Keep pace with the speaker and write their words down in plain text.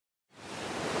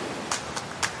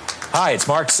Hi, it's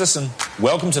Mark Sisson.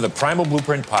 Welcome to the Primal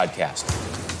Blueprint Podcast.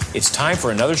 It's time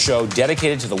for another show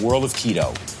dedicated to the world of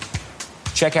keto.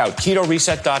 Check out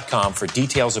ketoreset.com for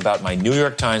details about my New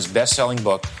York Times best-selling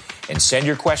book and send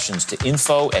your questions to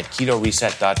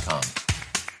info@ketoreset.com.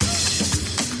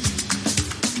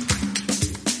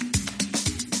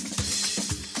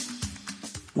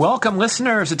 Welcome,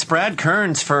 listeners. It's Brad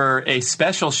Kearns for a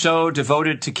special show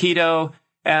devoted to keto,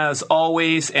 as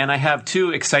always. And I have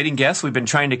two exciting guests we've been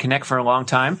trying to connect for a long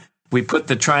time. We put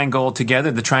the triangle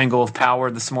together, the triangle of power,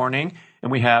 this morning.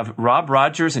 And we have Rob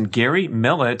Rogers and Gary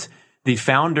Millet, the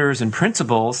founders and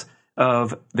principals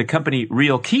of the company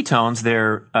Real Ketones.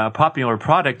 Their popular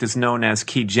product is known as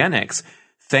Kegenix.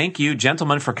 Thank you,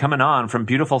 gentlemen, for coming on from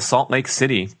beautiful Salt Lake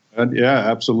City. Yeah,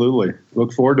 absolutely.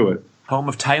 Look forward to it. Home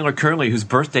of Tyler Curley, whose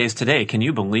birthday is today. Can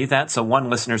you believe that? So one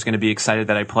listener is going to be excited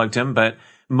that I plugged him, but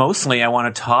mostly I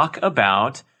want to talk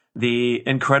about the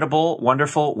incredible,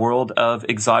 wonderful world of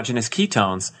exogenous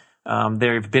ketones.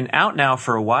 They've been out now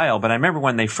for a while, but I remember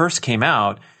when they first came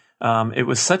out, it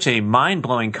was such a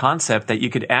mind-blowing concept that you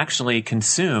could actually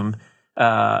consume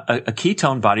a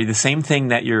ketone body, the same thing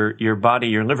that your body,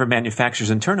 your liver manufactures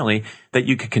internally, that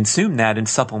you could consume that in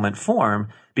supplement form,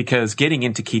 because getting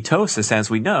into ketosis, as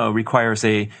we know, requires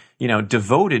a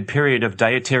devoted period of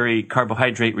dietary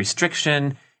carbohydrate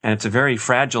restriction. And it's a very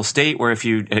fragile state where if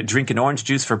you drink an orange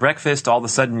juice for breakfast, all of a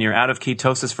sudden you're out of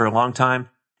ketosis for a long time.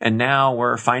 And now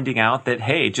we're finding out that,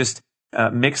 hey, just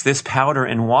mix this powder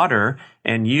in water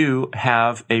and you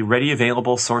have a ready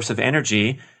available source of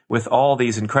energy with all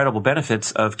these incredible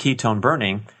benefits of ketone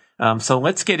burning. So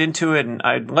let's get into it. And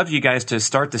I'd love you guys to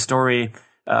start the story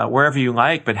wherever you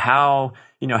like, but how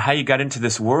you got into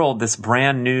this world, this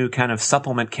brand new kind of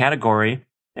supplement category,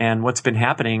 and what's been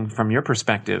happening from your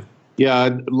perspective. Yeah,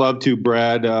 I'd love to,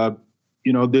 Brad.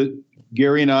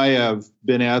 Gary and I have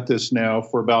been at this now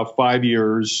for about 5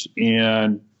 years.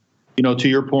 And, to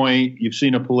your point, you've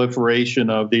seen a proliferation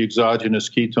of the exogenous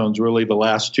ketones really the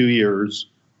last 2 years.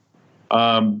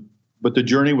 But the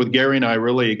journey with Gary and I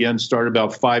really, again, started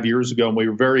about 5 years ago. And we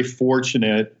were very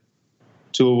fortunate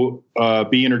to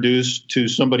be introduced to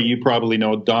somebody you probably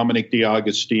know, Dominic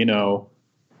D'Agostino,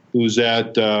 who's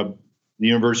at the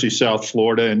University of South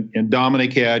Florida. And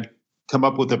Dominic had come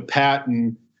up with a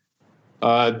patent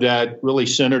that really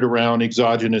centered around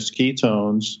exogenous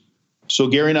ketones. So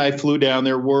Gary and I flew down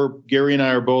there. Gary and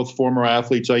I are both former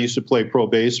athletes. I used to play pro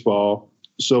baseball.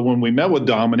 So when we met with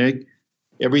Dominic,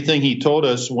 everything he told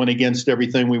us went against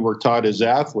everything we were taught as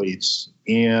athletes.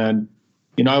 And,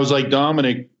 I was like,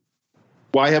 Dominic,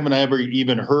 why haven't I ever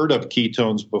even heard of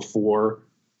ketones before?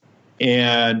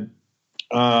 And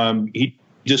he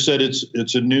just said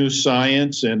it's a new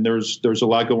science and there's a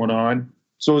lot going on.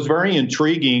 So it was very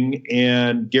intriguing.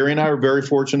 And Gary and I were very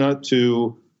fortunate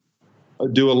to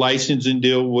do a licensing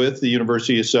deal with the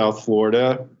University of South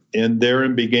Florida. And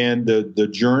therein began the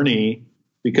journey,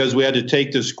 because we had to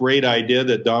take this great idea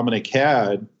that Dominic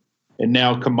had and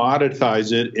now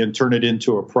commoditize it and turn it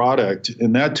into a product.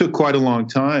 And that took quite a long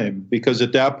time, because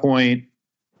at that point,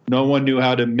 no one knew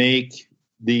how to make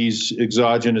these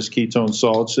exogenous ketone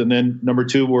salts. And then number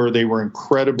two, they were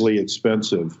incredibly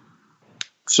expensive.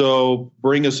 So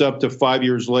bring us up to 5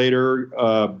 years later,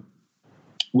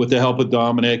 with the help of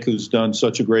Dominic, who's done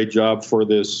such a great job for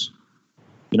this,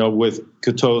 with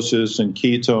ketosis and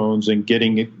ketones and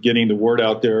getting the word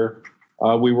out there.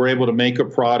 We were able to make a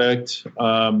product.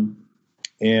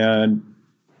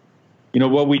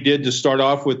 What we did to start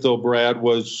off with, though, Brad,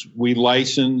 was we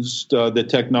licensed the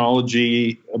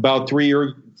technology about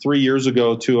 3 years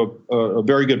ago to a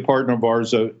very good partner of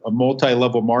ours, a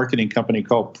multi-level marketing company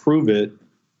called Prove It.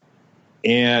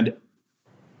 And,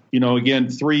 again,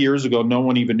 3 years ago, no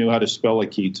one even knew how to spell a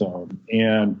ketone.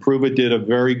 And Prove It did a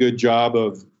very good job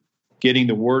of getting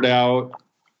the word out.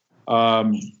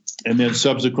 And then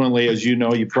subsequently, as you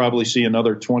know, you probably see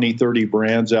another 20, 30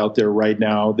 brands out there right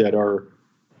now that are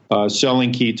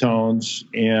selling ketones.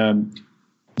 And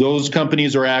those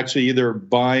companies are actually either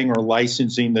buying or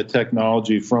licensing the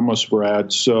technology from us,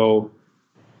 Brad. So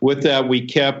with that, we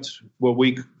kept what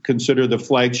we consider the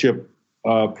flagship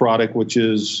product, which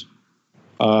is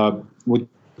what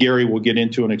Gary will get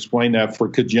into and explain that, for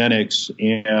Kegenix.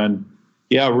 And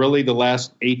yeah, really the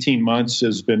last 18 months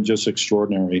has been just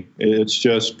extraordinary. It's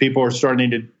just people are starting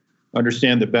to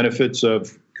understand the benefits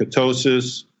of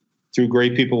ketosis through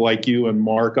great people like you and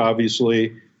Mark,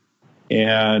 obviously.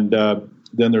 And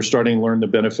then they're starting to learn the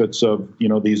benefits of,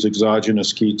 these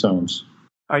exogenous ketones.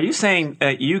 Are you saying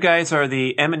that you guys are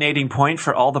the emanating point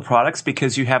for all the products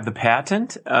because you have the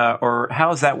patent, or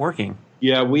how is that working?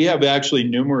 Yeah, we have actually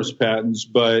numerous patents,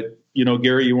 but,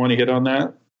 Gary, you want to hit on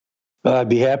that? I'd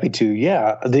be happy to.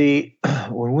 Yeah,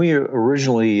 when we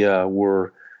originally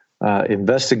were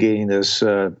investigating this,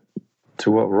 to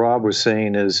what Rob was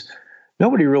saying is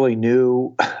nobody really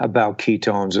knew about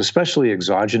ketones, especially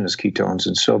exogenous ketones,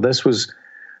 and so this was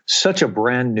such a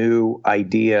brand new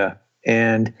idea.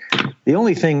 And the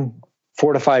only thing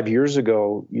 4 to 5 years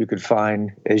ago you could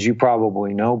find, as you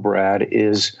probably know, Brad,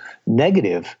 is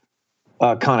negative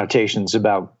connotations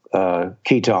about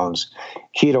ketones,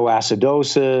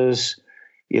 ketoacidosis,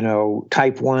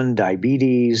 type 1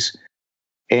 diabetes.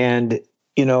 And,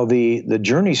 the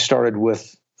journey started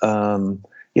with,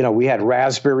 we had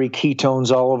raspberry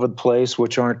ketones all over the place,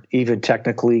 which aren't even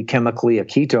technically chemically a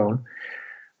ketone.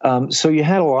 So you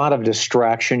had a lot of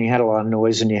distraction, you had a lot of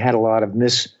noise, and you had a lot of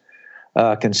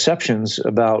misconceptions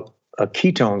about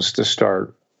ketones to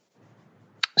start.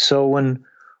 So when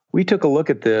we took a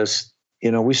look at this,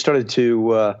 we started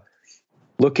to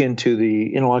look into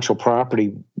the intellectual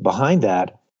property behind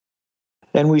that.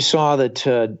 And we saw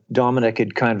that Dominic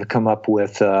had kind of come up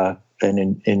with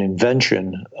an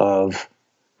invention of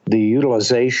the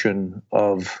utilization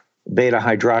of beta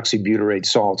hydroxybutyrate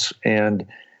salts and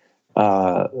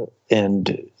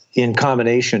in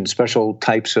combination, special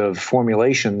types of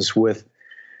formulations with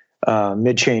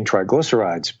mid-chain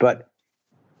triglycerides. But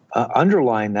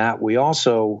underlying that, we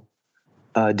also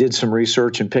did some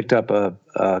research and picked up a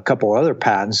couple other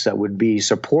patents that would be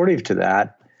supportive to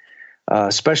that,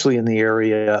 especially in the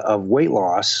area of weight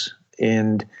loss.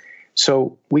 And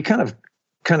so we kind of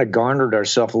garnered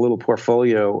ourselves a little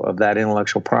portfolio of that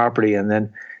intellectual property. And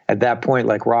then at that point,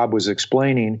 like Rob was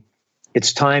explaining,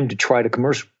 it's time to try to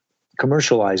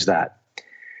commercialize that.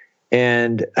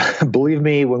 And believe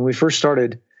me, when we first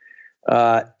started,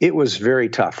 it was very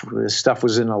tough. This stuff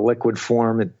was in a liquid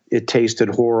form. It tasted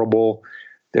horrible.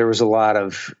 There was a lot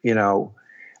of,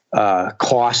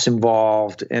 costs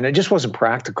involved, and it just wasn't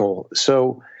practical.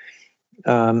 So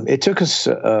it took us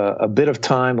a bit of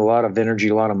time, a lot of energy,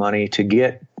 a lot of money to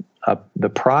get the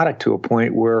product to a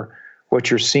point where what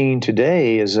you're seeing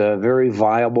today is a very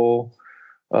viable,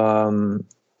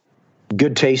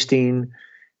 good tasting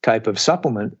type of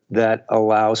supplement that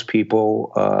allows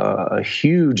people a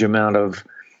huge amount of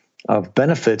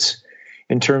benefits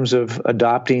in terms of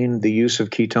adopting the use of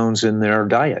ketones in their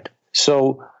diet.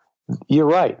 So you're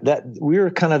right, that we're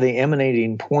kind of the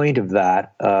emanating point of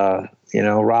that.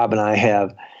 Rob and I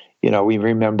have, we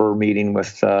remember meeting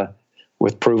with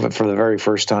Prove It for the very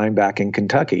first time back in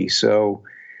Kentucky. So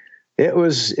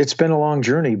it's been a long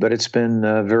journey, but it's been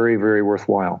very, very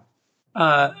worthwhile.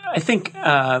 I think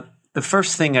the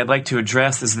first thing I'd like to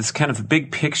address is this kind of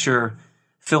big picture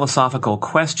philosophical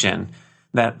question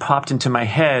that popped into my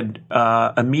head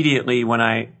immediately when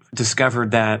I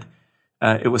discovered that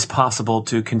it was possible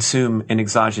to consume an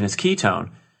exogenous ketone.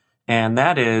 And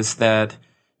that is that,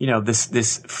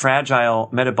 this fragile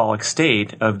metabolic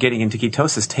state of getting into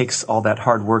ketosis takes all that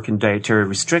hard work and dietary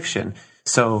restriction.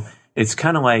 So it's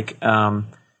kind of like,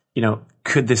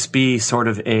 could this be sort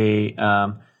of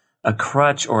a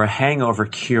crutch or a hangover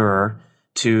cure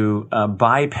to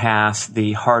bypass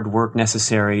the hard work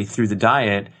necessary through the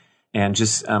diet and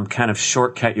just kind of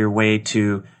shortcut your way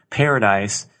to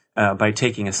paradise by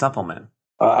taking a supplement?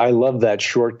 I love that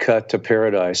shortcut to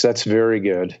paradise. That's very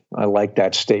good. I like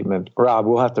that statement. Rob,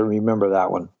 we'll have to remember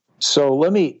that one. So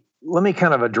let me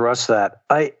kind of address that.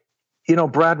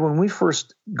 Brad, when we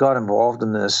first got involved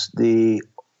in this, there's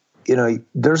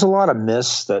a lot of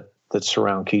myths that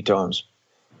surround ketones.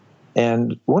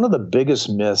 And one of the biggest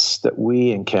myths that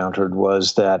we encountered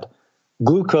was that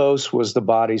glucose was the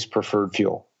body's preferred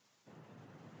fuel.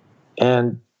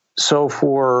 And so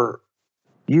for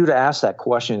you to ask that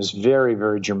question is very,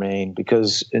 very germane,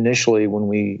 because initially when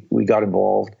we got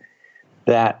involved,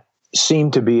 that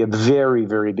seemed to be a very,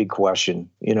 very big question.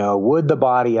 Would the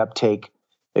body uptake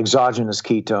exogenous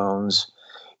ketones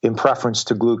in preference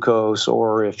to glucose,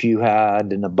 or if you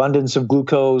had an abundance of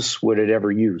glucose, would it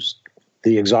ever use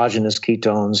the exogenous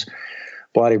ketones,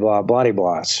 blah, blah, blah,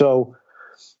 blah. So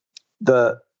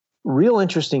the real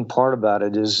interesting part about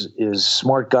it is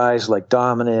smart guys like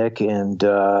Dominic and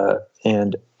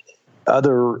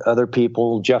other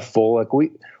people, Jeff Volek.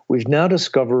 We've now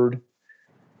discovered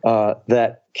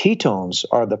that ketones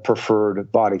are the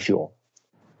preferred body fuel.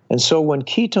 And so when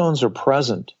ketones are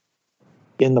present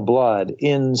in the blood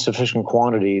in sufficient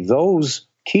quantity, those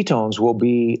ketones will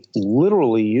be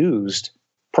literally used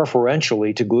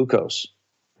preferentially to glucose.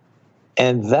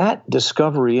 And that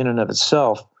discovery in and of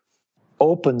itself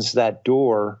opens that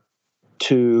door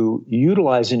to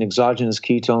utilizing exogenous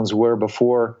ketones, where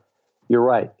before, you're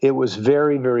right, it was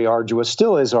very, very arduous,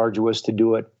 still is arduous to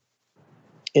do it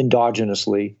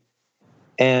endogenously.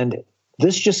 And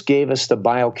this just gave us the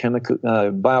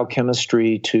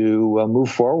biochemistry to move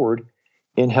forward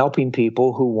in helping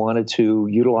people who wanted to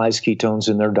utilize ketones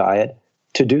in their diet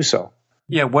to do so.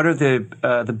 Yeah, what are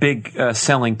the big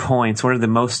selling points? What are the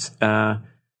most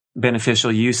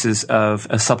beneficial uses of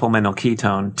a supplemental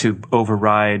ketone to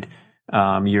override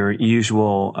your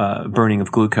usual burning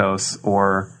of glucose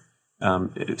or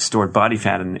stored body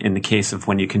fat? In the case of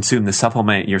when you consume the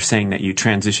supplement, you're saying that you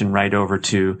transition right over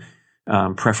to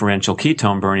preferential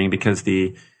ketone burning because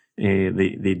the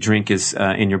drink is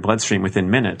in your bloodstream within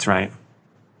minutes, right?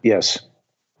 Yes,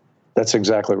 that's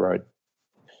exactly right.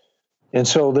 And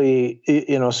so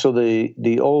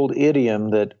the old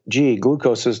idiom that, gee,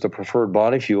 glucose is the preferred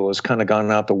body fuel has kind of gone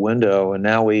out the window. And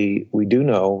now we do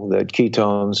know that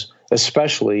ketones,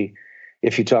 especially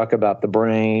if you talk about the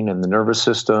brain and the nervous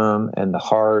system and the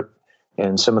heart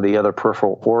and some of the other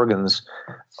peripheral organs,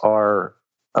 are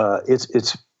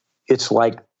it's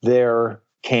like their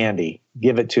candy.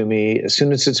 Give it to me. As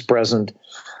soon as it's present,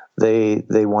 they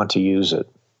want to use it.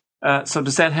 So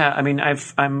does that have? I mean,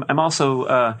 I'm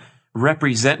also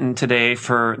representing today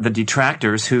for the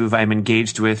detractors who I'm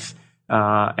engaged with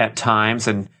at times,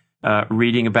 and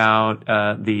reading about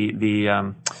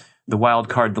the wild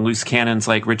card, the loose cannons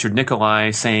like Richard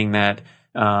Nicolai saying that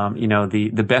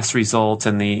the best results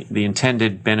and the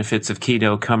intended benefits of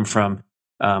keto come from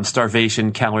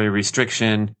starvation, calorie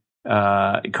restriction,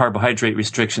 carbohydrate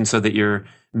restriction, so that you're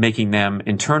making them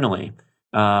internally.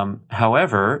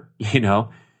 However,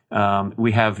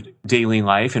 we have daily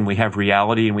life and we have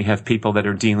reality, and we have people that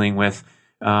are dealing with,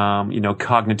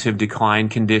 cognitive decline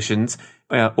conditions,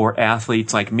 or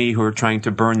athletes like me who are trying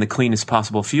to burn the cleanest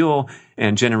possible fuel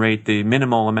and generate the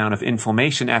minimal amount of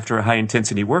inflammation after a high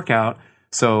intensity workout.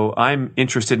 So I'm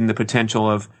interested in the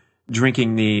potential of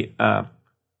drinking the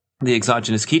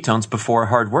exogenous ketones before a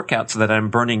hard workout so that I'm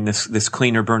burning this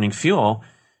cleaner burning fuel.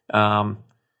 But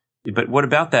what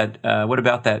about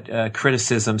that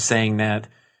criticism saying that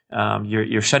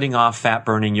you're shutting off fat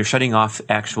burning, you're shutting off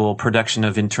actual production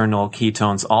of internal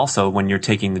ketones also when you're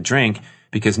taking the drink,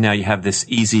 because now you have this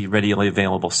easy, readily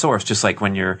available source, just like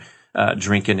when you're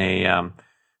drinking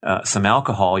some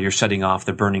alcohol, you're shutting off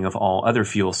the burning of all other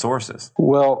fuel sources.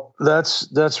 Well,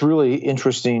 that's really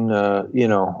interesting.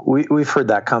 We've heard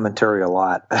that commentary a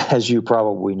lot, as you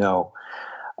probably know.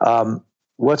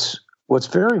 What's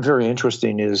very, very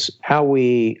interesting is how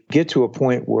we get to a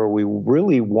point where we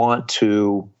really want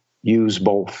to use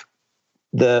both.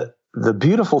 The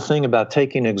beautiful thing about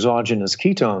taking exogenous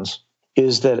ketones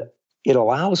is that it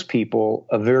allows people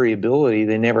a variability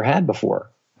they never had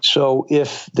before. So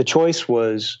if the choice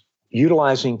was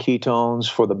utilizing ketones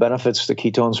for the benefits the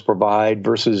ketones provide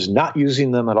versus not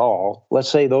using them at all, let's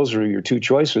say those are your two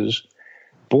choices,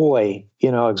 boy,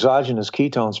 exogenous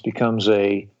ketones becomes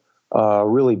a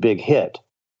really big hit.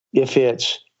 If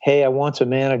it's, hey, I want to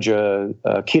manage a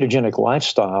ketogenic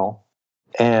lifestyle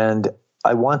and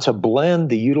I want to blend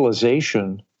the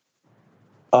utilization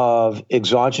of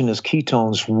exogenous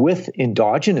ketones with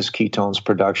endogenous ketones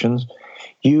productions,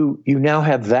 you now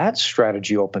have that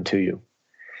strategy open to you.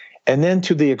 And then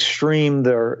to the extreme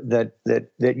there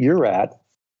that you're at,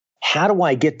 how do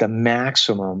I get the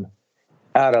maximum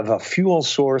out of a fuel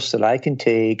source that I can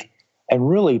take and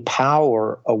really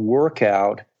power a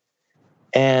workout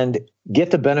and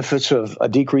get the benefits of a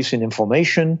decrease in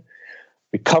inflammation,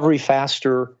 recovery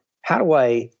faster? How do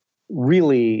I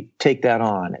really take that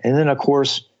on? And then, of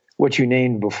course, what you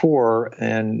named before,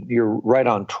 and you're right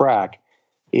on track,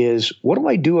 is what do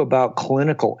I do about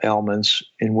clinical ailments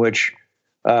in which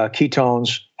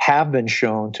ketones have been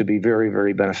shown to be very,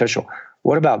 very beneficial?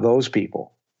 What about those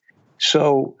people?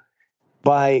 So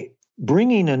by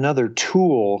bringing another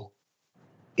tool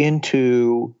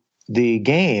into the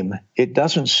game, it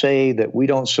doesn't say that we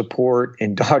don't support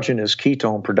endogenous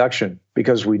ketone production,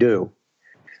 because we do.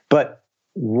 But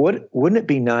wouldn't it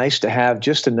be nice to have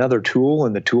just another tool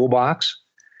in the toolbox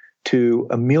to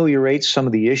ameliorate some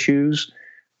of the issues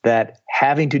that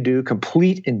having to do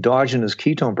complete endogenous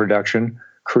ketone production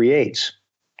creates?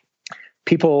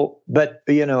 People, but,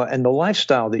 and the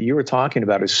lifestyle that you were talking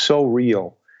about is so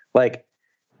real. Like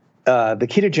the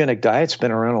ketogenic diet's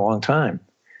been around a long time,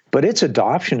 but its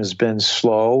adoption has been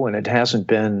slow and it hasn't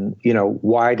been,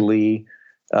 widely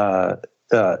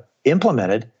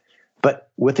implemented.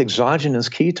 But with exogenous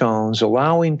ketones,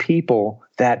 allowing people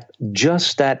that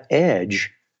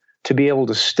edge to be able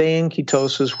to stay in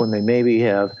ketosis when they maybe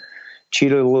have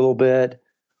cheated a little bit,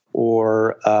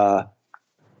 or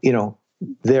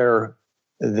their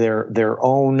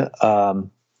own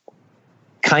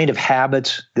kind of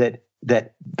habits that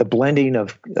the blending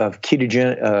of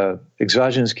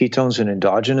exogenous ketones and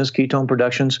endogenous ketone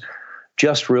productions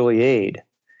just really aid.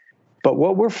 But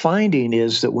what we're finding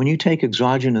is that when you take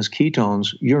exogenous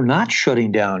ketones, you're not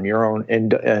shutting down your own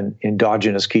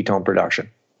endogenous ketone production.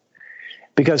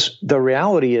 Because the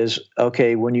reality is,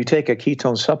 okay, when you take a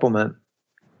ketone supplement,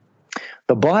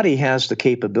 the body has the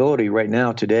capability right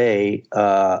now today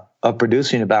of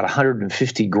producing about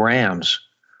 150 grams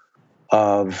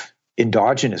of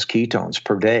endogenous ketones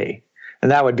per day. And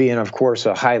that would be in, of course,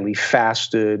 a highly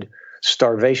fasted,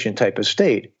 starvation type of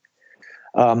state.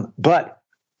 But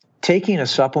taking a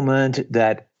supplement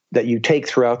that you take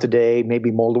throughout the day,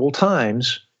 maybe multiple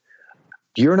times,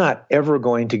 you're not ever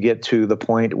going to get to the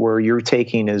point where you're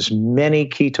taking as many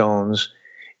ketones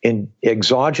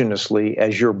exogenously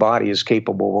as your body is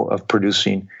capable of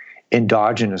producing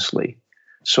endogenously.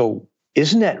 So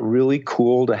isn't that really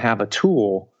cool to have a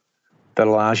tool that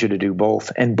allows you to do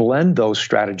both and blend those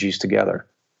strategies together?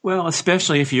 Well,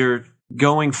 especially if you're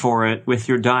going for it with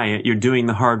your diet, you're doing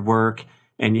the hard work,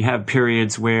 and you have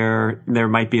periods where there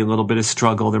might be a little bit of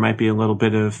struggle, there might be a little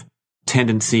bit of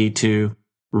tendency to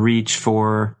reach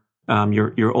for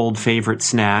your old favorite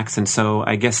snacks. And so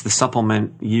I guess the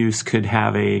supplement use could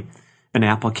have an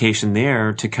application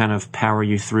there to kind of power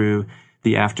you through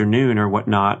the afternoon or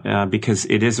whatnot, because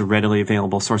it is a readily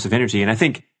available source of energy. And I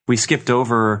think we skipped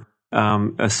over,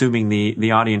 assuming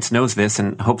the audience knows this,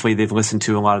 and hopefully they've listened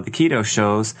to a lot of the keto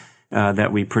shows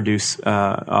that we produce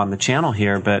on the channel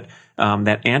here, but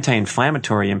that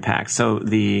anti-inflammatory impact. So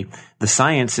the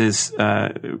science is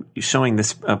showing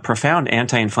this profound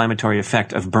anti-inflammatory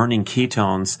effect of burning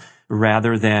ketones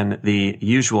rather than the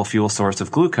usual fuel source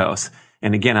of glucose.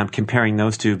 And again, I'm comparing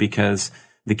those two because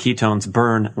the ketones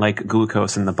burn like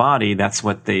glucose in the body. That's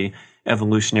what the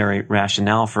evolutionary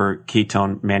rationale for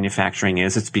ketone manufacturing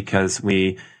is. It's because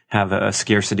we have a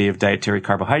scarcity of dietary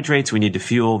carbohydrates. We need to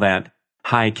fuel that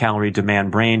high calorie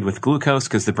demand brain with glucose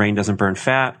because the brain doesn't burn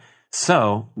fat.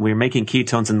 So we're making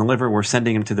ketones in the liver, we're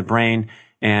sending them to the brain,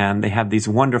 and they have these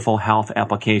wonderful health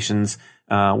applications.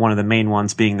 One of the main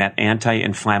ones being that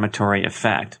anti-inflammatory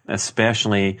effect,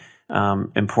 especially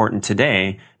important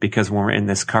today because when we're in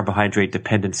this carbohydrate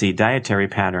dependency dietary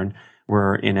pattern,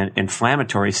 we're in an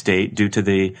inflammatory state due to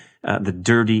the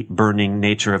dirty burning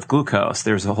nature of glucose.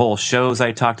 There's a whole shows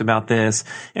I talked about this,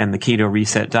 and the Keto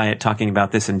Reset Diet talking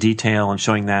about this in detail and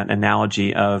showing that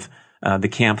analogy of the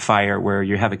campfire, where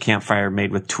you have a campfire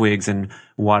made with twigs and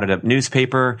wadded up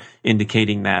newspaper,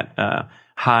 indicating that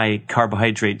high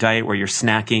carbohydrate diet where you're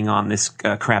snacking on this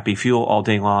crappy fuel all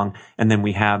day long. And then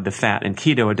we have the fat and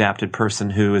keto adapted person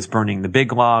who is burning the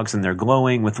big logs and they're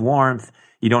glowing with warmth.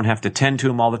 You don't have to tend to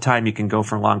them all the time. You can go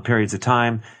for long periods of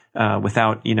time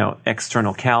without,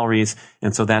 external calories.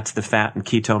 And so that's the fat and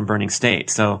ketone burning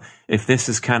state. So if this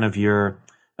is kind of your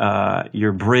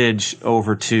bridge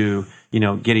over to,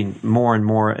 getting more and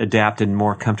more adapted and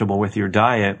more comfortable with your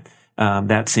diet,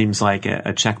 that seems like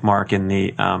a check mark in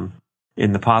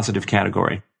the positive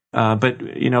category. But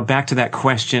back to that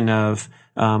question of,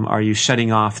 are you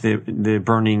shutting off the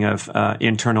burning of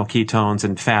internal ketones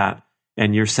and fat?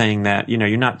 And you're saying that,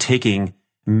 you're not taking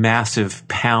massive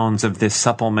pounds of this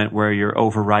supplement where you're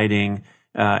overriding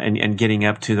and getting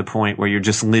up to the point where you're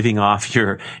just living off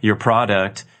your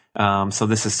product. So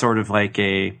this is sort of like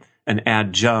an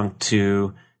adjunct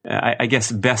to, I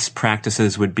guess best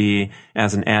practices would be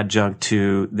as an adjunct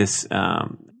to this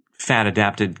fat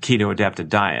adapted, keto adapted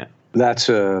diet. That's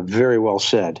very well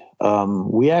said.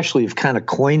 We actually have kind of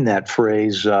coined that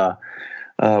phrase.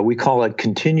 We call it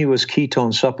continuous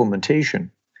ketone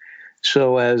supplementation.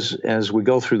 So as we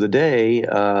go through the day,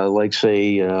 like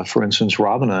say, for instance,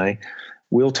 Rob and I,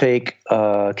 we'll take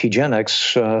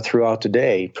Kegenix throughout the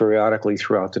day, periodically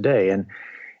throughout the day,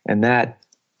 and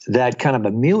that kind of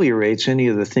ameliorates any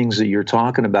of the things that you're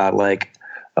talking about, like,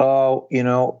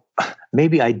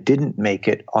 maybe I didn't make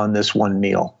it on this one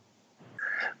meal.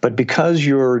 But because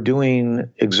you're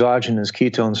doing exogenous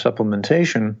ketone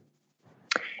supplementation,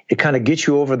 it kind of gets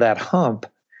you over that hump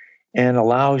and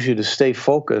allows you to stay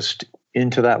focused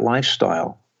into that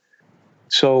lifestyle.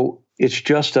 So it's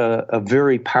just a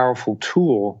very powerful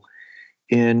tool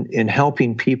in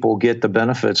helping people get the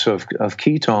benefits of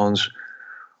ketones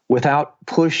without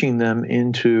pushing them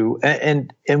into,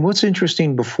 and what's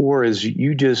interesting before is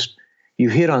you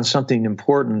hit on something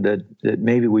important that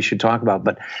maybe we should talk about.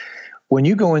 But when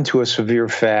you go into a severe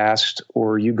fast,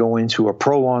 or you go into a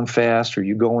prolonged fast, or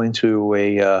you go into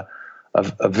a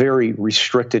very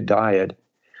restricted diet,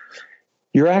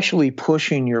 you're actually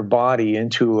pushing your body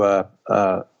into a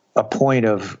point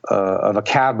of a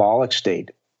catabolic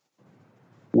state,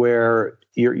 where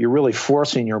you're really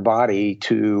forcing your body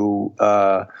to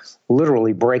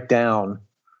literally break down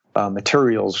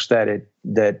materials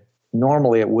that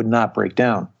normally it would not break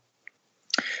down.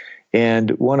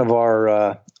 And one of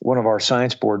our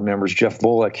science board members, Jeff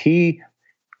Bullock, he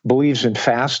believes in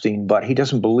fasting, but he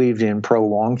doesn't believe in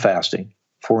prolonged fasting,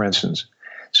 for instance.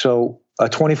 So a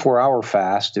 24-hour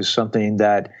fast is something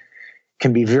that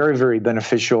can be very, very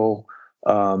beneficial.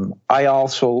 I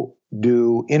also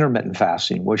do intermittent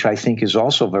fasting, which I think is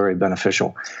also very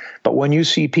beneficial. But when you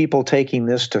see people taking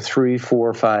this to 3,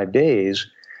 4, 5 days,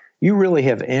 you really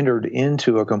have entered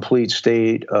into a complete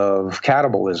state of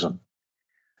catabolism.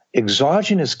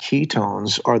 Exogenous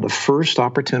ketones are the first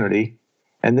opportunity,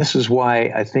 and this is why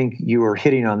I think you are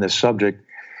hitting on this subject.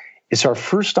 It's our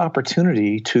first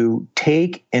opportunity to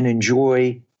take and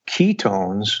enjoy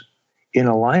ketones in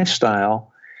a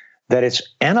lifestyle that it's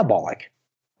anabolic.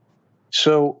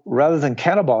 So rather than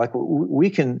catabolic, we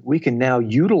can now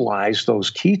utilize those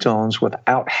ketones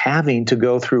without having to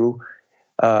go through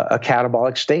a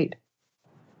catabolic state.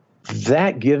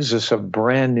 That gives us a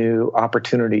brand new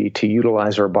opportunity to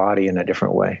utilize our body in a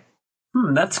different way.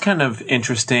 That's kind of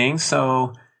interesting.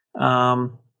 So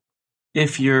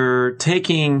if you're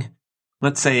taking,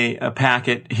 let's say, a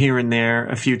packet here and there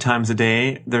a few times a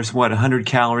day, there's 100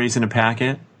 calories in a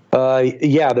packet?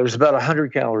 Yeah, there's about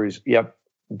 100 calories. Yep.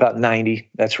 About 90.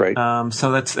 That's right.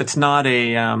 So that's not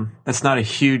a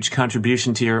huge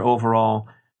contribution to your overall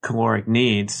caloric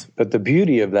needs. But the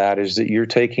beauty of that is that you're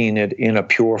taking it in a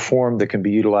pure form that can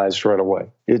be utilized right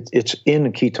away. It's in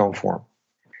a ketone form,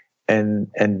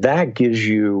 and that gives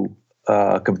you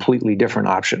completely different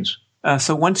options.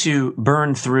 So once you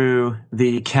burn through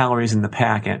the calories in the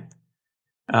packet,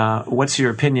 what's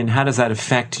your opinion? How does that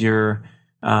affect your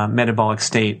metabolic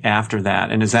state after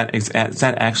that? And is that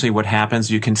actually what happens?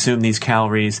 You consume these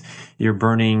calories, you're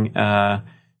burning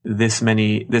this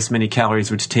many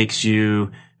calories, which takes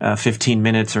you 15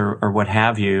 minutes or what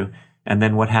have you, and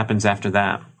then what happens after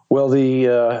that? Well,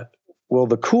 the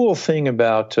cool thing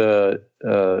about Dr.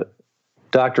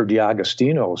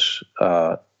 D'Agostino's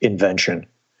invention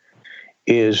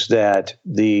is that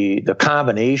the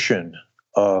combination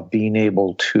of being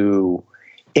able to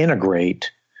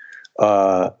integrate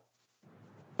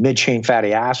mid-chain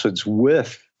fatty acids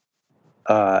with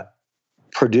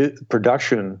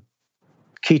production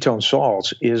ketone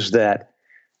salts is that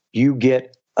you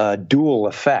get a dual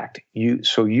effect.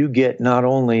 So you get not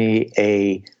only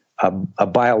a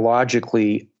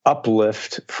biologically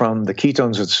uplift from the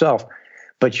ketones itself,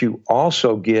 but you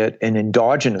also get an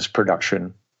endogenous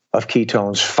production of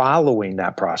ketones following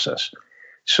that process.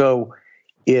 So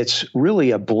it's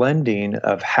really a blending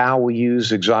of how we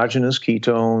use exogenous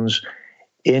ketones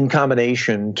in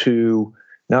combination to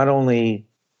not only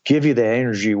give you the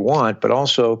energy you want, but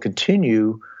also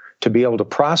continue to be able to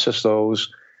process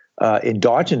those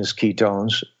endogenous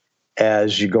ketones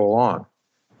as you go along.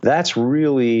 That's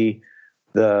really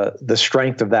the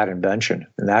strength of that invention,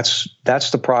 and that's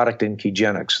the product in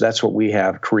Kegenix. That's what we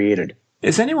have created.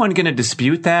 Is anyone going to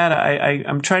dispute that?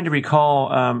 I'm trying to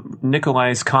recall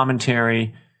Nikolai's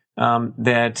commentary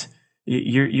that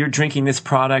you're drinking this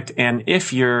product, and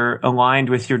if you're aligned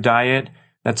with your diet,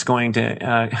 that's going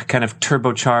to kind of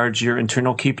turbocharge your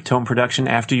internal ketone production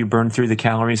after you burn through the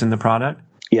calories in the product?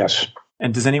 Yes.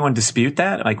 And does anyone dispute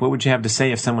that? Like, what would you have to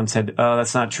say if someone said, "Oh,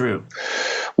 that's not true"?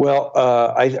 Well,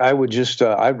 I would just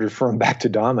I'd refer them back to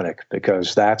Dominic,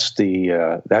 because that's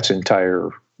entire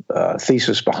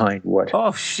thesis behind what.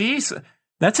 Oh, jeez.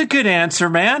 That's a good answer,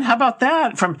 man. How about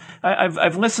that?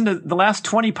 I've listened to the last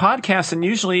 20 podcasts, and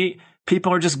usually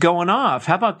people are just going off.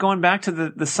 How about going back to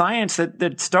the science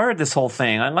that started this whole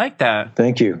thing? I like that.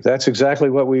 Thank you. That's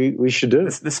exactly what we should do.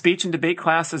 The speech and debate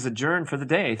class is adjourned for the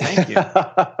day. Thank you.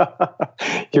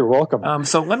 You're welcome.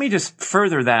 So let me just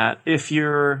further that. If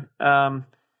you're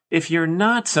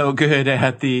not so good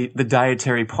at the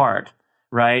dietary part,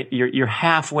 right? You're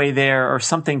halfway there or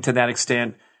something to that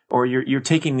extent, or you're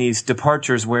taking these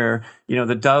departures where,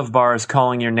 the Dove bar is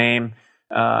calling your name,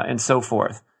 and so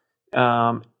forth.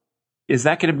 Is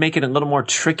that going to make it a little more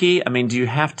tricky? I mean, do you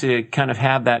have to kind of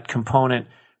have that component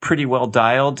pretty well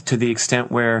dialed to the extent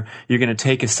where you're going to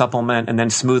take a supplement and then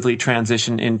smoothly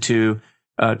transition into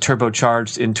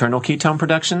turbocharged internal ketone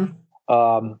production?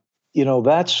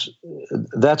 That's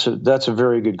a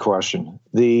very good question.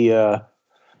 The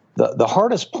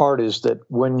hardest part is that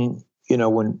when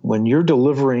you're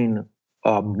delivering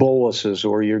boluses,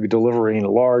 or you're delivering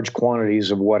large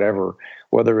quantities of whatever,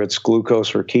 whether it's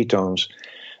glucose or ketones,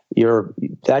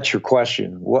 that's your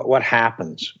question. What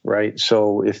happens, right?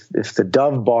 So if the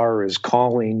Dove bar is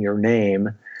calling your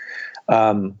name,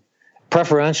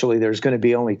 preferentially there's going to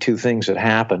be only two things that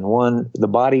happen. One, the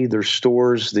body either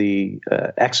stores the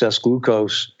excess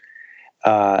glucose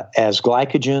as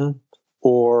glycogen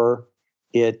or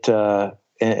it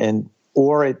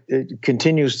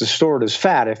continues to store it as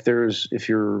fat if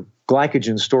your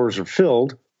glycogen stores are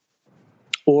filled,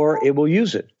 or it will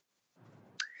use it.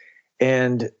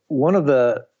 And one of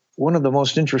the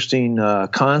most interesting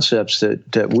concepts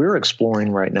that we're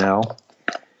exploring right now,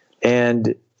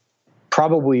 and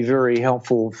probably very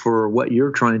helpful for what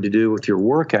you're trying to do with your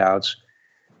workouts,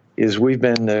 is we've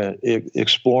been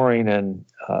exploring and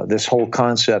this whole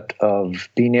concept of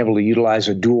being able to utilize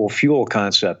a dual fuel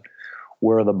concept,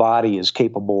 where the body is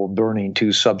capable of burning two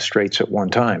substrates at one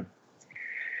time.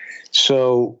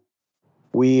 So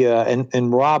we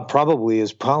and Rob probably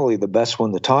is the best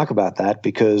one to talk about that,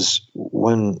 because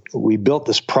when we built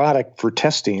this product for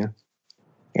testing,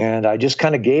 and I just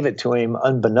kind of gave it to him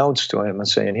unbeknownst to him and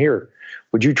saying, "Here,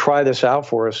 would you try this out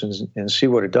for us and see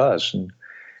what it does?"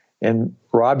 And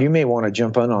Rob, you may want to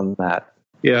jump in on that.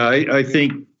 Yeah, I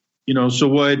think, so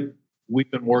what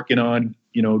we've been working on,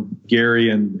 Gary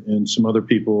and some other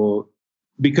people,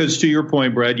 because to your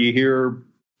point, Brad, you hear,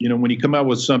 when you come out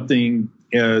with something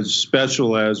as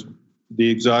special as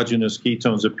the exogenous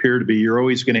ketones appear to be, you're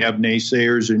always going to have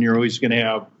naysayers, and you're always going to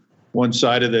have one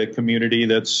side of the community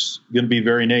that's going to be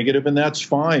very negative, and that's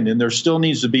fine. And there still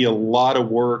needs to be a lot of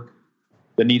work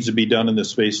that needs to be done in this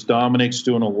space. Dominic's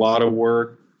doing a lot of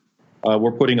work.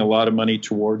 We're putting a lot of money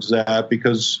towards that,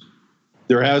 because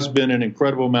there has been an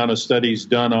incredible amount of studies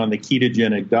done on the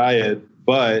ketogenic diet,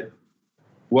 but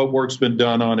what work's been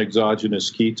done on exogenous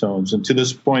ketones? And to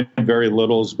this point, very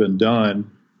little has been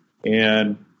done.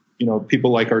 And,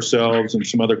 people like ourselves and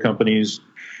some other companies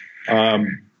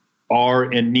are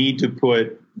and need to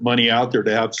put money out there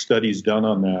to have studies done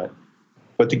on that.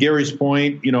 But to Gary's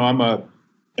point,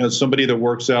 as somebody that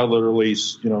works out literally,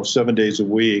 7 days a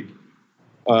week,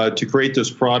 to create this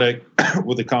product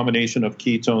with a combination of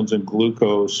ketones and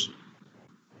glucose,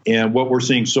 and what we're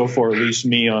seeing so far, at least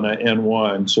me on an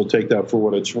N1, so take that for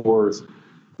what it's worth,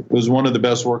 it was one of the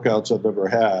best workouts I've ever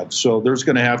had. So there's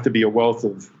going to have to be a wealth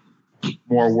of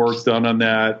more work done on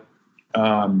that.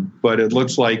 But it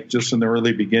looks like just in the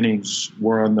early beginnings,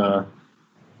 we're on the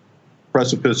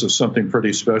precipice of something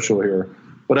pretty special here.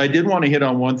 But I did want to hit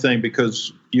on one thing,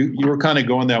 because you were kind of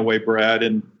going that way, Brad,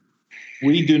 and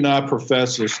we do not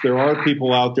profess this. There are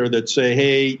people out there that say,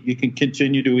 hey, you can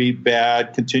continue to eat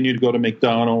bad, continue to go to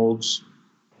McDonald's,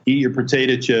 eat your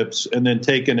potato chips, and then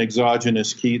take an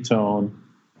exogenous ketone,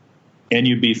 and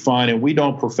you'd be fine. And we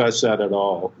don't profess that at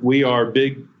all. We are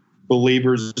big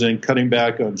believers in cutting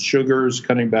back on sugars,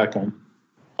 cutting back on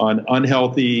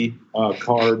unhealthy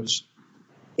carbs.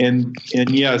 And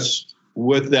yes,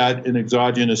 with that, an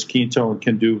exogenous ketone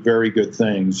can do very good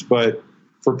things. But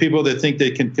for people that think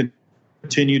they can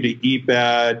continue to eat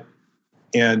bad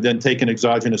and then take an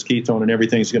exogenous ketone and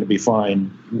everything's going to be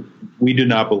fine, we do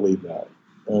not believe that.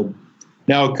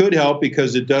 Now, it could help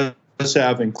because it does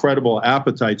have incredible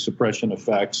appetite suppression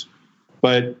effects.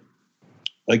 But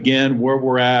again, where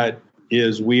we're at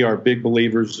is we are big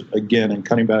believers, again, in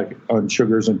cutting back on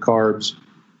sugars and carbs.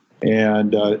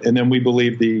 And then we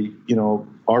believe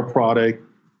our product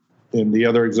and the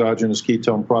other exogenous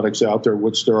ketone products out there,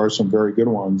 which there are some very good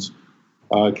ones,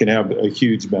 can have a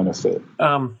huge benefit.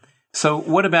 So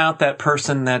what about that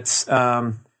person that's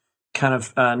kind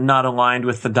of not aligned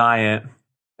with the diet?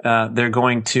 They're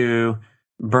going to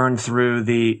burn through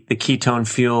the ketone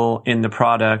fuel in the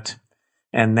product,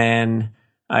 and then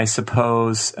I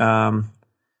suppose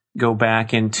go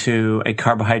back into a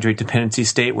carbohydrate dependency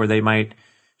state where they might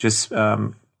just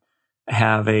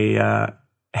have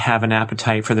an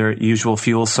appetite for their usual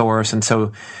fuel source. And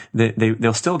so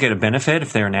they'll still get a benefit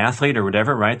if they're an athlete or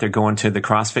whatever, right? They're going to the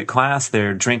CrossFit class,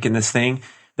 they're drinking this thing,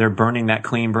 they're burning that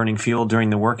clean burning fuel during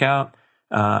the workout,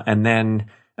 and then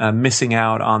missing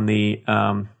out on the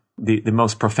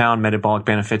most profound metabolic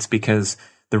benefits because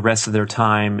the rest of their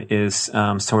time is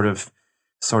sort of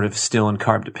still in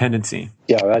carb dependency.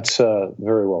 Yeah, that's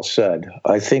very well said.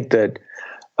 I think that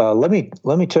let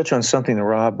me touch on something that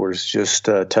Rob was just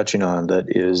touching on that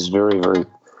is very, very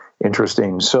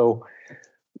interesting. So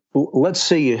let's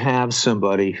say you have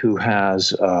somebody who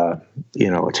has a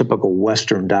typical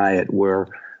Western diet where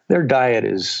their diet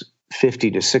is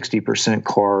 50 to 60%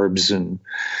 carbs and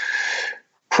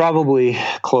probably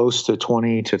close to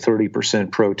 20 to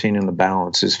 30% protein, and the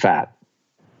balance is fat.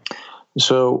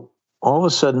 So all of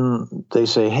a sudden they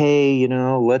say, hey,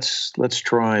 let's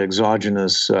try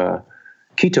exogenous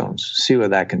ketones, see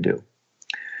what that can do.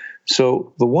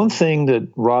 So the one thing that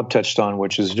Rob touched on,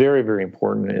 which is very, very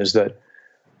important, is that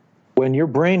when your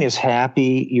brain is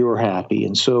happy, you're happy.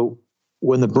 And so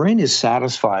when the brain is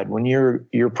satisfied, when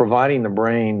you're providing the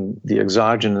brain the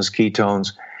exogenous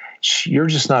ketones, you're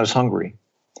just not as hungry.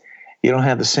 You don't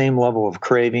have the same level of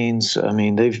cravings. I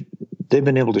mean, they've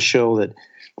been able to show that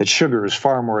sugar is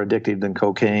far more addictive than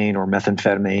cocaine or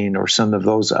methamphetamine or some of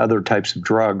those other types of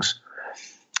drugs.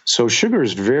 So sugar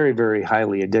is very, very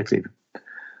highly addictive.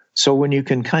 So when you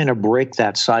can kind of break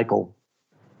that cycle,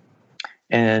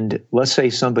 and let's say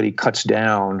somebody cuts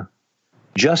down,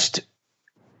 just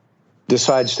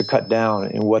decides to cut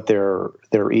down in what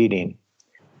they're eating.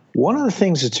 One of the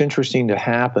things that's interesting that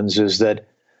happens is that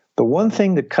the one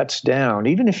thing that cuts down,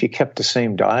 even if you kept the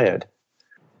same diet,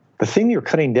 the thing you're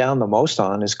cutting down the most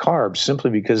on is carbs, simply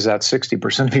because that's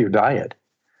 60% of your diet.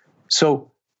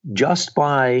 So just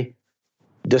by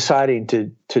deciding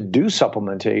to do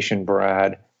supplementation,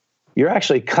 Brad, you're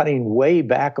actually cutting way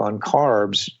back on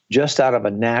carbs just out of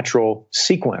a natural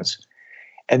sequence.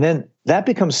 And then that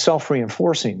becomes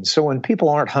self-reinforcing. So when people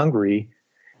aren't hungry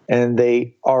and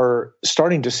they are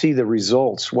starting to see the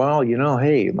results, well,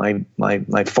 hey,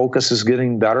 my focus is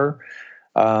getting better.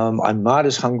 I'm not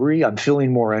as hungry. I'm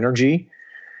feeling more energy.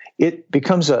 It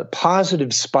becomes a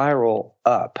positive spiral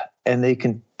up, and they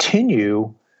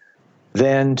continue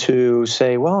then to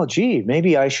say, well, gee,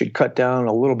 maybe I should cut down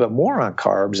a little bit more on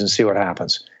carbs and see what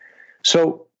happens.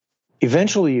 So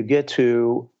eventually you get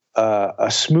to a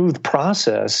smooth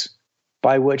process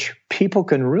by which people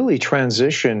can really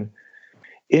transition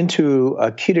into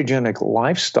a ketogenic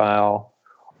lifestyle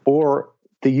or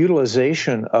the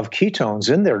utilization of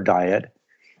ketones in their diet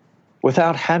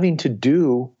without having to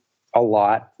do a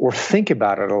lot or think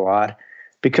about it a lot,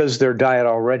 because their diet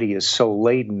already is so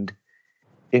laden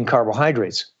in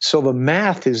carbohydrates. So the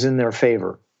math is in their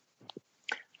favor.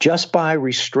 Just by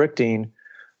restricting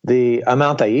the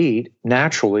amount they eat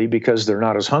naturally because they're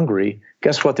not as hungry,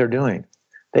 guess what they're doing?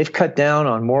 They've cut down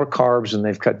on more carbs than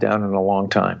they've cut down in a long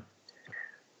time.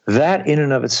 That in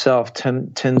and of itself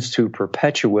tends to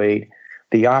perpetuate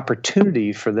the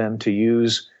opportunity for them to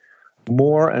use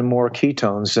more and more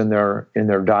ketones in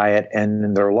their diet and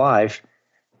in their life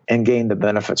and gain the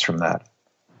benefits from that.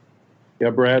 Yeah,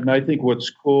 Brad, and I think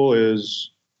what's cool is,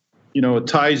 it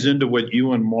ties into what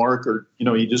you and Mark are,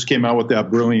 you just came out with that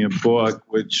brilliant book,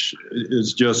 which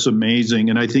is just amazing.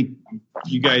 And I think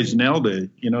you guys nailed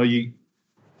it.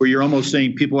 Where you're almost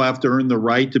saying people have to earn the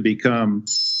right to become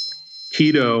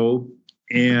keto,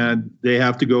 and they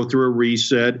have to go through a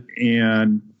reset.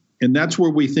 And that's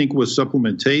where we think with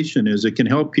supplementation is it can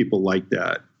help people like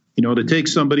that. To take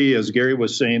somebody, as Gary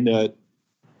was saying, that,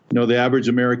 the average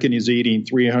American is eating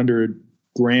 300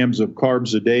 grams of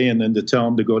carbs a day, and then to tell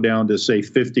them to go down to, say,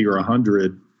 50 or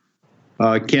 100.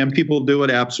 Can people do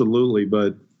it? Absolutely.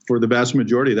 But for the vast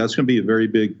majority, that's going to be a very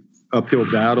big uphill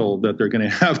battle that they're going to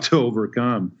have to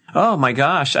overcome. Oh, my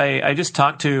gosh. I just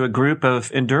talked to a group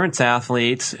of endurance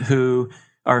athletes who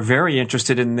are very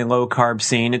interested in the low-carb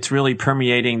scene. It's really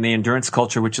permeating the endurance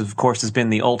culture, which, of course, has been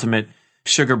the ultimate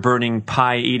sugar-burning,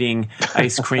 pie-eating,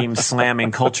 ice cream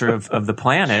slamming culture of the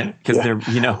planet, because they're,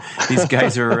 these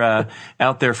guys are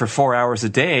out there for 4 hours a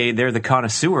day. They're the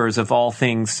connoisseurs of all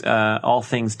things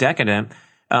decadent.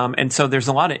 And so there's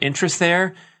a lot of interest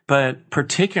there, but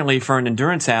particularly for an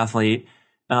endurance athlete,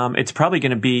 it's probably going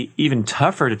to be even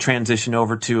tougher to transition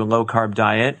over to a low-carb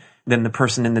diet than the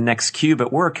person in the next cube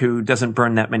at work who doesn't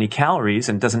burn that many calories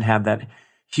and doesn't have that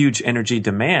huge energy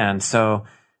demand. So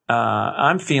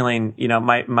I'm feeling,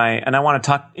 and I want to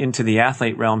talk into the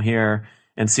athlete realm here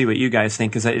and see what you guys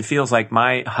think, because it feels like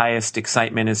my highest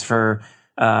excitement is for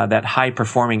that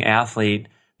high-performing athlete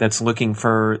that's looking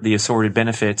for the assorted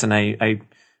benefits. And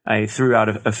I threw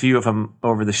out a few of them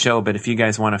over the show, but if you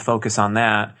guys want to focus on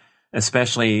that,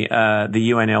 especially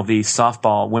the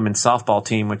UNLV women's softball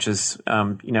team, which is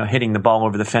hitting the ball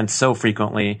over the fence so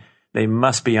frequently, they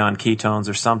must be on ketones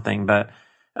or something. But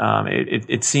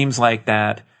it seems like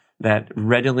that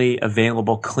readily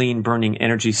available, clean burning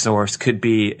energy source could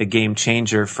be a game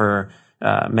changer for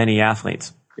many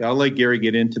athletes. Yeah, I'll let Gary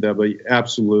get into that, but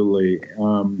absolutely.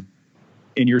 And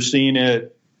you're seeing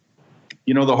it.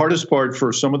 The hardest part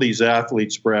for some of these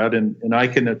athletes, Brad, and I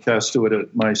can attest to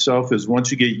it myself, is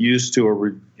once you get used to a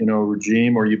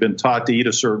regime, or you've been taught to eat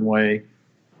a certain way,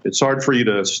 it's hard for you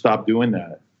to stop doing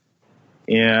that.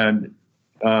 And,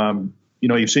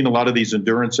 you've seen a lot of these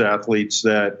endurance athletes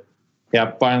that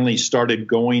have finally started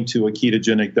going to a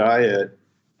ketogenic diet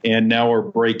and now are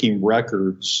breaking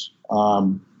records.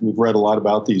 We've read a lot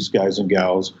about these guys and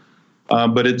gals,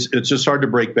 but it's just hard to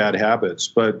break bad habits.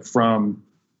 But from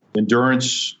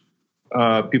endurance,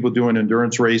 people doing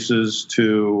endurance races,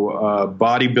 to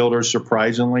bodybuilders,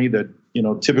 surprisingly, that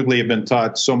typically have been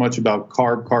taught so much about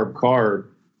carb,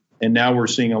 and now we're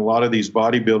seeing a lot of these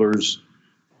bodybuilders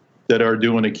that are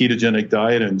doing a ketogenic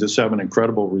diet and just having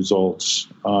incredible results.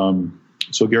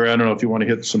 So, Gary, I don't know if you want to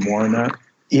hit some more on that.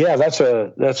 Yeah, that's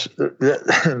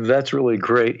really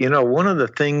great. One of the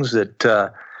things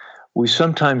that we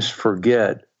sometimes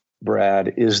forget,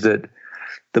 Brad, is that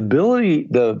the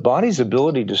body's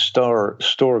ability to store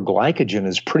glycogen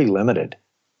is pretty limited.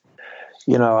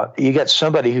 You get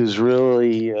somebody who's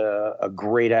really a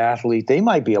great athlete, they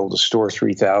might be able to store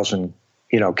 3,000,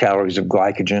 calories of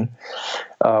glycogen,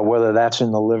 whether that's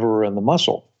in the liver or in the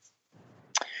muscle.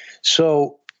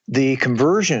 So the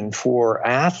conversion for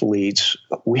athletes,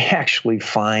 we actually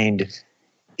find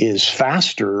is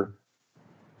faster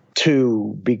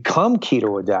to become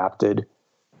keto adapted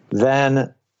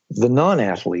than the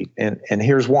non-athlete. And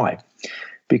here's why.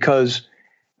 Because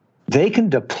they can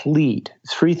deplete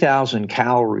 3,000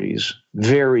 calories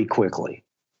very quickly.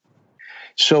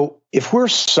 So if we're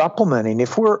supplementing,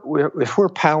 if we're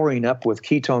powering up with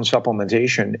ketone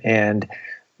supplementation and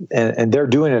they're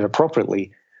doing it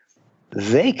appropriately,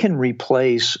 they can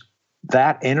replace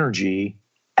that energy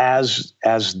as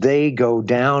they go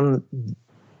down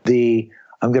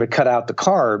I'm going to cut out the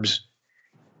carbs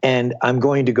and I'm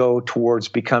going to go towards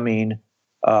becoming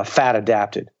fat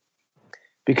adapted.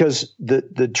 Because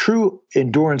the true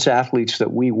endurance athletes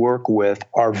that we work with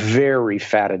are very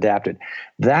fat adapted.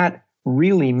 That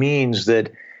really means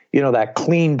that, that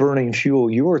clean burning fuel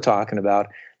you were talking about,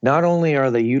 not only are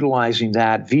they utilizing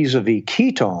that vis-a-vis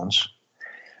ketones,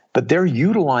 but they're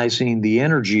utilizing the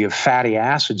energy of fatty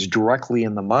acids directly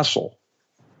in the muscle.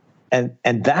 And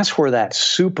that's where that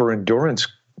super endurance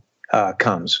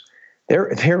comes.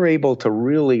 They're able to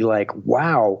really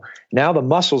wow, now the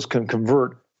muscles can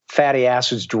convert fatty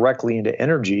acids directly into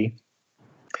energy.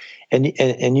 And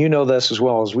this as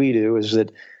well as we do, is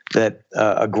that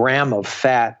a gram of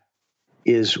fatty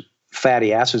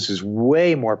acids is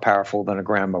way more powerful than a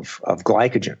gram of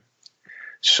glycogen.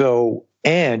 So,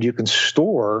 and you can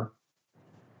store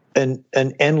an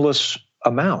endless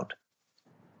amount.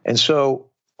 And so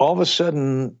all of a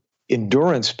sudden,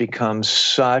 endurance becomes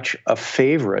such a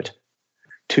favorite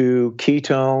to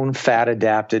ketone fat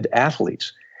adapted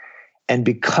athletes. And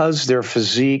because their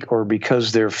physique or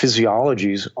because their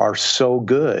physiologies are so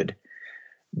good,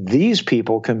 these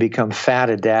people can become fat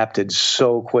adapted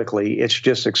so quickly. It's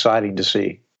just exciting to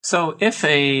see. So if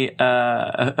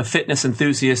a fitness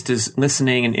enthusiast is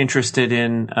listening and interested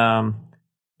in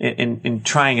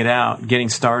trying it out, getting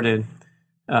started,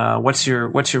 what's your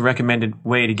recommended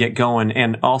way to get going?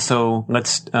 And also,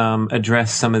 let's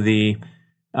address some of the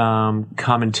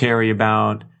commentary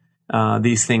about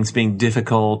these things being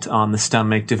difficult on the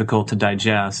stomach, difficult to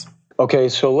digest. Okay,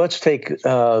 so let's take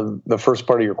the first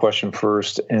part of your question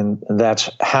first, and that's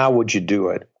how would you do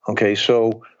it? Okay,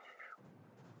 so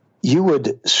you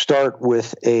would start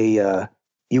with exogenous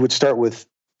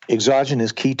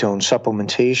ketone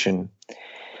supplementation,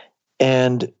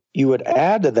 and you would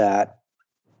add to that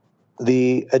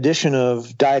the addition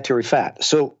of dietary fat.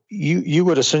 So you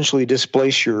would essentially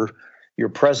displace your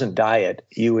present diet.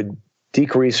 You would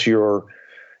decrease your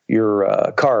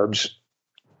carbs.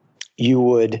 You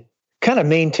would kind of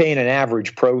maintain an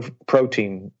average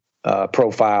protein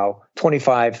profile,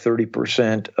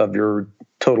 25-30% of your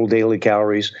total daily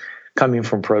calories coming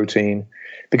from protein,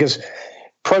 because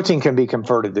protein can be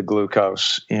converted to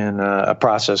glucose in a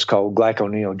process called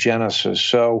glyconeogenesis.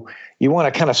 So you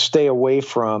want to kind of stay away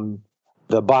from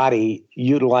the body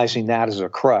utilizing that as a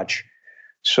crutch.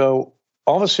 So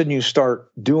all of a sudden you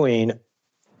start doing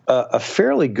a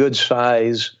fairly good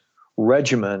size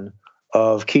regimen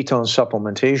of ketone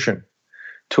supplementation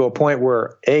to a point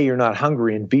where A, you're not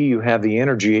hungry, and B, you have the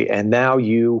energy, and now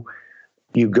you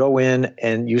go in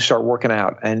and you start working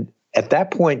out. And at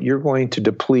that point, you're going to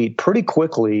deplete pretty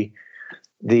quickly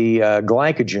the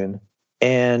glycogen.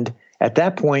 And at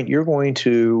that point, you're going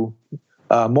to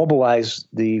mobilize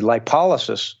the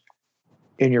lipolysis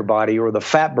in your body, or the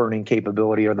fat burning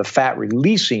capability, or the fat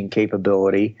releasing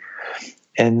capability.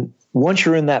 And once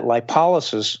you're in that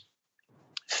lipolysis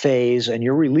phase and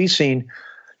you're releasing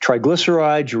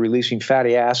triglycerides, you're releasing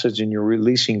fatty acids, and you're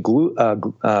releasing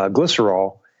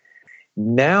glycerol,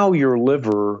 now your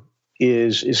liver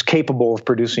is capable of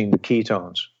producing the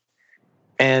ketones.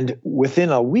 And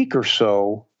within a week or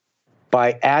so,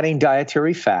 by adding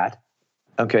dietary fat,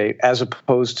 okay, as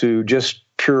opposed to just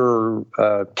pure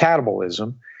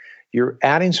catabolism, you're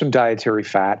adding some dietary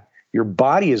fat, your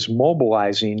body is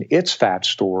mobilizing its fat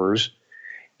stores,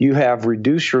 you have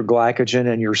reduced your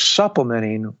glycogen, and you're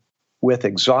supplementing with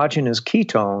exogenous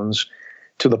ketones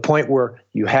to the point where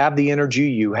you have the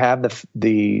energy, you have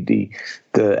the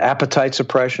appetite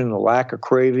suppression, the lack of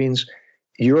cravings,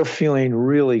 you're feeling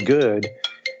really good.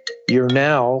 You're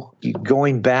now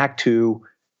going back to,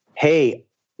 hey,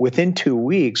 within 2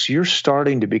 weeks, you're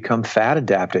starting to become fat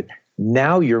adapted.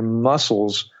 Now your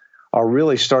muscles are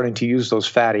really starting to use those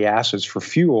fatty acids for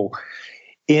fuel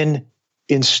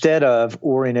instead of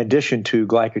or in addition to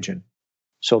glycogen.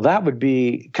 So that would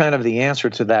be kind of the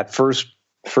answer to that first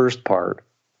part.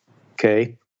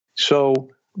 Okay. So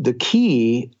the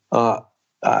key,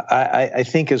 I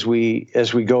think as we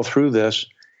go through this,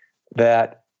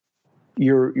 that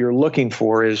you're looking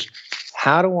for is,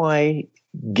 how do I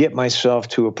get myself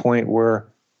to a point where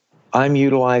I'm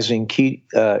utilizing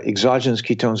exogenous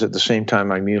ketones at the same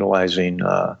time I'm utilizing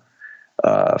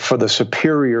for the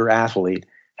superior athlete?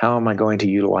 How am I going to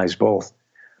utilize both?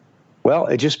 Well,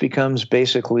 it just becomes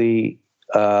basically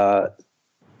the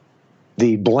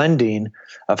blending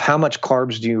of how much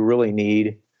carbs do you really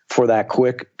need for that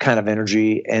quick kind of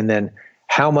energy, and then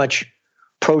how much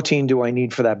protein do I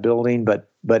need for that building.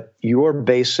 But your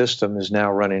base system is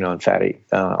now running on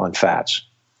fats,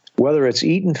 whether it's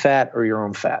eaten fat or your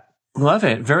own fat. Love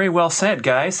it. Very well said,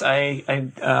 guys. I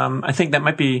think that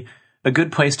might be a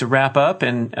good place to wrap up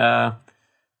and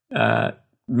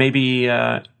maybe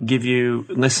give you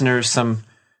listeners some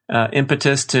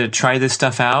impetus to try this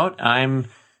stuff out. I'm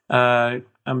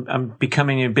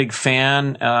becoming a big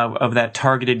fan of that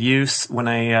targeted use when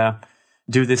I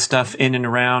do this stuff in and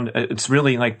around. It's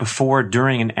really like before,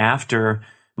 during, and after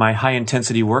my high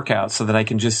intensity workout, so that I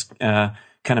can just kind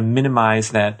of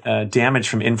minimize that damage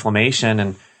from inflammation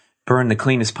and burn the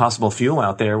cleanest possible fuel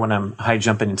out there when I'm high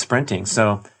jumping and sprinting.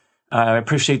 So I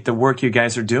appreciate the work you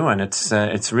guys are doing. It's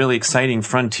a really exciting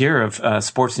frontier of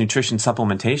sports nutrition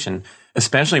supplementation,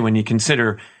 especially when you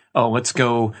consider, let's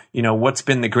go, what's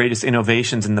been the greatest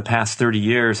innovations in the past 30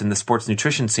 years in the sports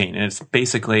nutrition scene. And it's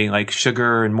basically like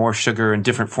sugar and more sugar and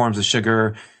different forms of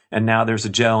sugar. And now there's a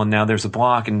gel, and now there's a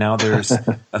block, and now there's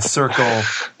a circle.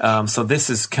 So this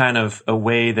is kind of a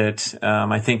way that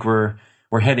I think we're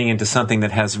heading into something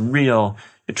that has real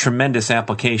tremendous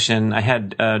application. I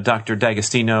had Dr.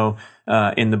 D'Agostino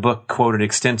in the book quoted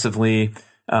extensively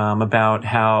about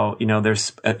how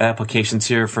there's applications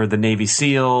here for the Navy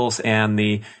SEALs and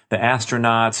the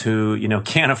astronauts who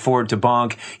can't afford to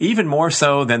bonk, even more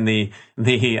so than the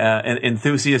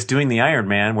enthusiast doing the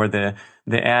Ironman, where the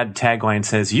ad tagline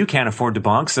says, "You can't afford to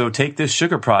bonk, so take this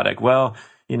sugar product." Well,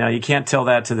 you can't tell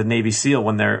that to the Navy SEAL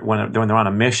when they're on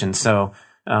a mission. So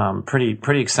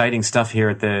pretty exciting stuff here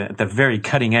at the very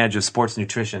cutting edge of sports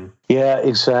nutrition. Yeah,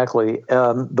 exactly.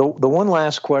 The one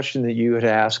last question that you had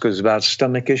asked was about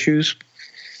stomach issues,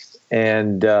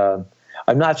 and I'm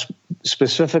not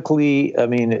specifically. I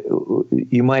mean,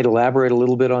 you might elaborate a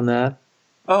little bit on that.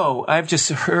 Oh, I've just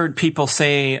heard people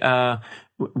say,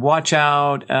 "Watch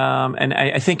out," and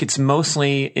I think it's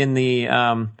mostly in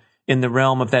the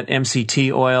realm of that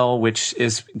MCT oil, which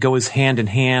goes hand in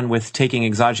hand with taking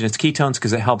exogenous ketones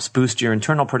because it helps boost your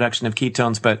internal production of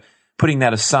ketones. But putting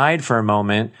that aside for a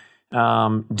moment,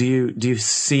 do you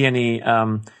see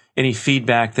any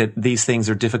feedback that these things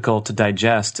are difficult to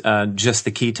digest? Just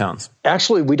the ketones?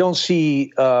 Actually, we don't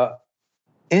see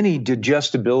any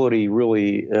digestibility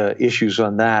really issues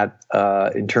on that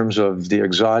in terms of the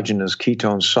exogenous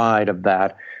ketone side of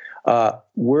that.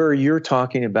 Where you're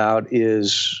talking about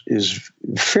is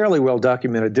fairly well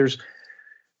documented.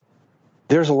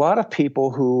 There's a lot of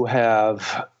people who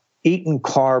have eaten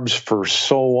carbs for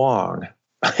so long,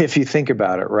 if you think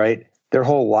about it, right? Their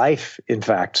whole life, in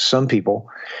fact, some people,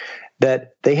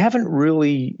 that they haven't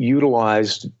really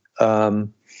utilized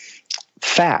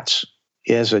fats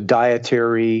as a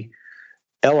dietary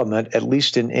element, at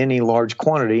least in any large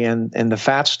quantity, and the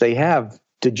fats they have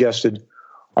digested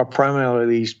are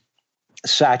primarily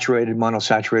saturated,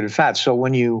 monosaturated fats. So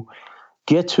when you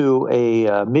get to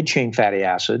a mid-chain fatty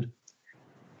acid,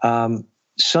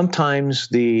 sometimes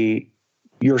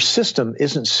your system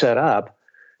isn't set up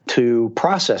to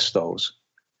process those.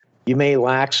 You may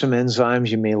lack some enzymes,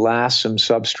 you may lack some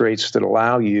substrates that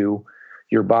allow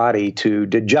your body to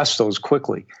digest those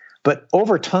quickly. But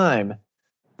over time,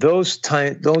 those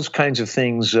kinds of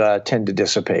things tend to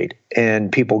dissipate,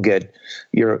 and people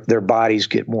their bodies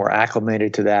get more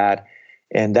acclimated to that,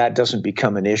 and that doesn't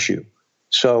become an issue.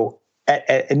 So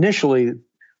initially,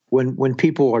 when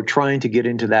people are trying to get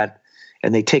into that,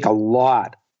 and they take a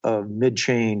lot of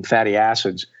mid-chain fatty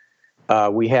acids,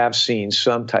 we have seen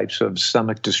some types of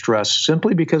stomach distress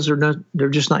simply because they're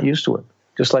just not used to it,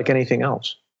 just like anything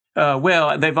else.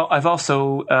 I've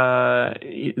also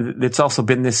it's also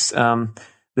been this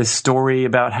story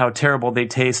about how terrible they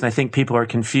taste, and I think people are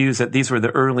confused that these were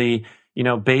the early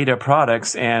beta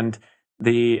products, and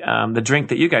the drink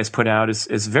that you guys put out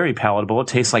is very palatable. It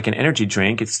tastes like an energy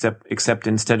drink, except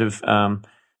instead of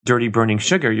dirty burning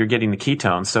sugar, you're getting the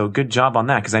ketones. So good job on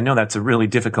that, because I know that's a really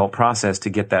difficult process to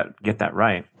get that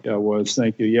right. Yeah, it was.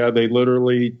 Thank you. Yeah, they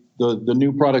literally, the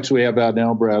new products we have out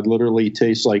now, Brad, literally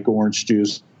taste like orange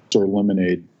juice or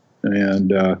lemonade.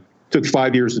 And took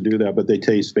 5 years to do that, but they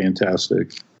taste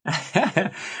fantastic.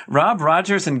 Rob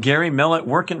Rogers and Gary Millet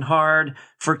working hard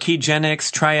for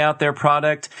Kegenix. Try out their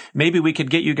product. Maybe we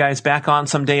could get you guys back on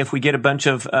someday if we get a bunch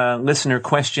of listener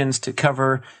questions to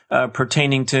cover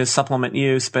pertaining to supplement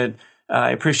use. But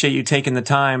I appreciate you taking the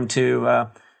time to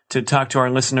talk to our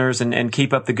listeners and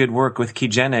keep up the good work with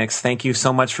Kegenix. Thank you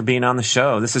so much for being on the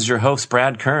show. This is your host,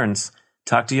 Brad Kearns.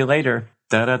 Talk to you later.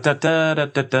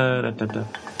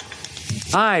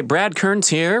 Hi, Brad Kearns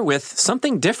here with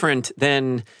something different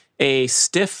than a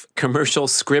stiff commercial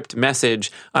script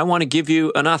message. I want to give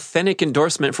you an authentic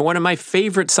endorsement for one of my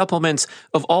favorite supplements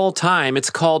of all time. It's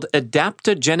called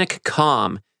Adaptogenic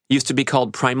Calm. It used to be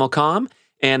called Primal Calm,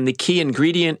 and the key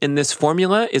ingredient in this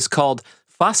formula is called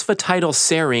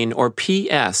phosphatidylserine, or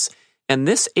PS. And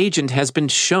this agent has been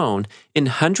shown in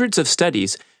hundreds of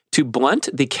studies to blunt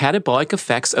the catabolic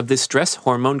effects of the stress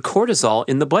hormone cortisol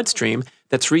in the bloodstream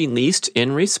that's released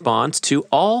in response to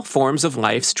all forms of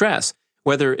life stress,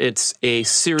 whether it's a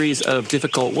series of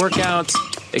difficult workouts,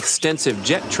 extensive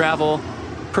jet travel,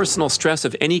 personal stress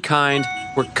of any kind.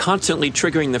 We're constantly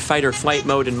triggering the fight or flight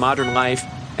mode in modern life.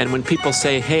 And when people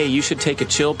say, hey, you should take a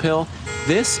chill pill,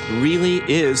 this really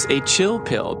is a chill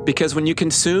pill, because when you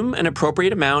consume an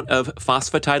appropriate amount of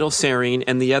phosphatidylserine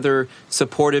and the other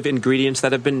supportive ingredients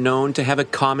that have been known to have a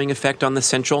calming effect on the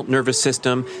central nervous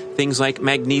system, things like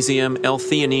magnesium,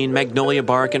 L-theanine, magnolia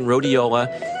bark, and rhodiola,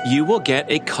 you will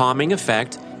get a calming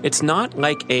effect. It's not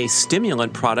like a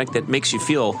stimulant product that makes you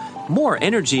feel more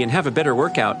energy and have a better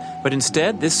workout, but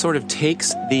instead this sort of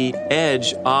takes the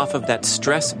edge off of that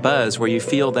stress buzz where you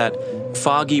feel that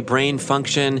foggy brain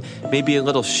function, maybe a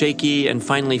little shaky and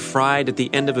finally fried at the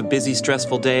end of a busy,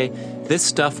 stressful day. This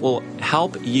stuff will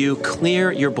help you clear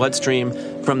your bloodstream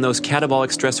from those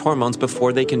catabolic stress hormones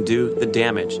before they can do the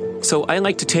damage. So I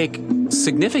like to take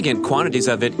significant quantities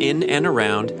of it in and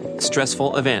around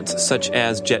stressful events, such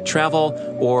as jet travel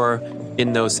or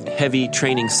in those heavy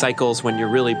training cycles when you're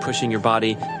really pushing your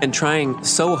body and trying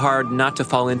so hard not to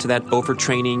fall into that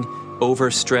overtraining,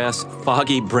 overstress,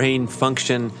 foggy brain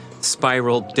function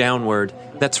spiral downward.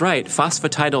 That's right,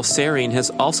 phosphatidylserine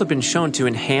has also been shown to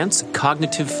enhance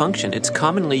cognitive function. It's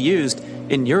commonly used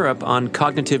in Europe on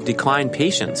cognitive decline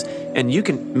patients, and you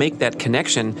can make that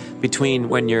connection between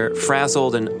when you're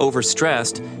frazzled and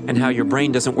overstressed and how your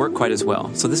brain doesn't work quite as well.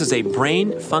 So this is a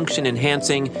brain function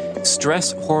enhancing,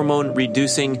 stress hormone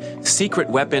reducing secret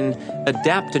weapon,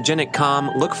 adaptogenic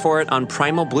calm. Look for it on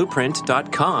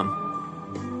primalblueprint.com.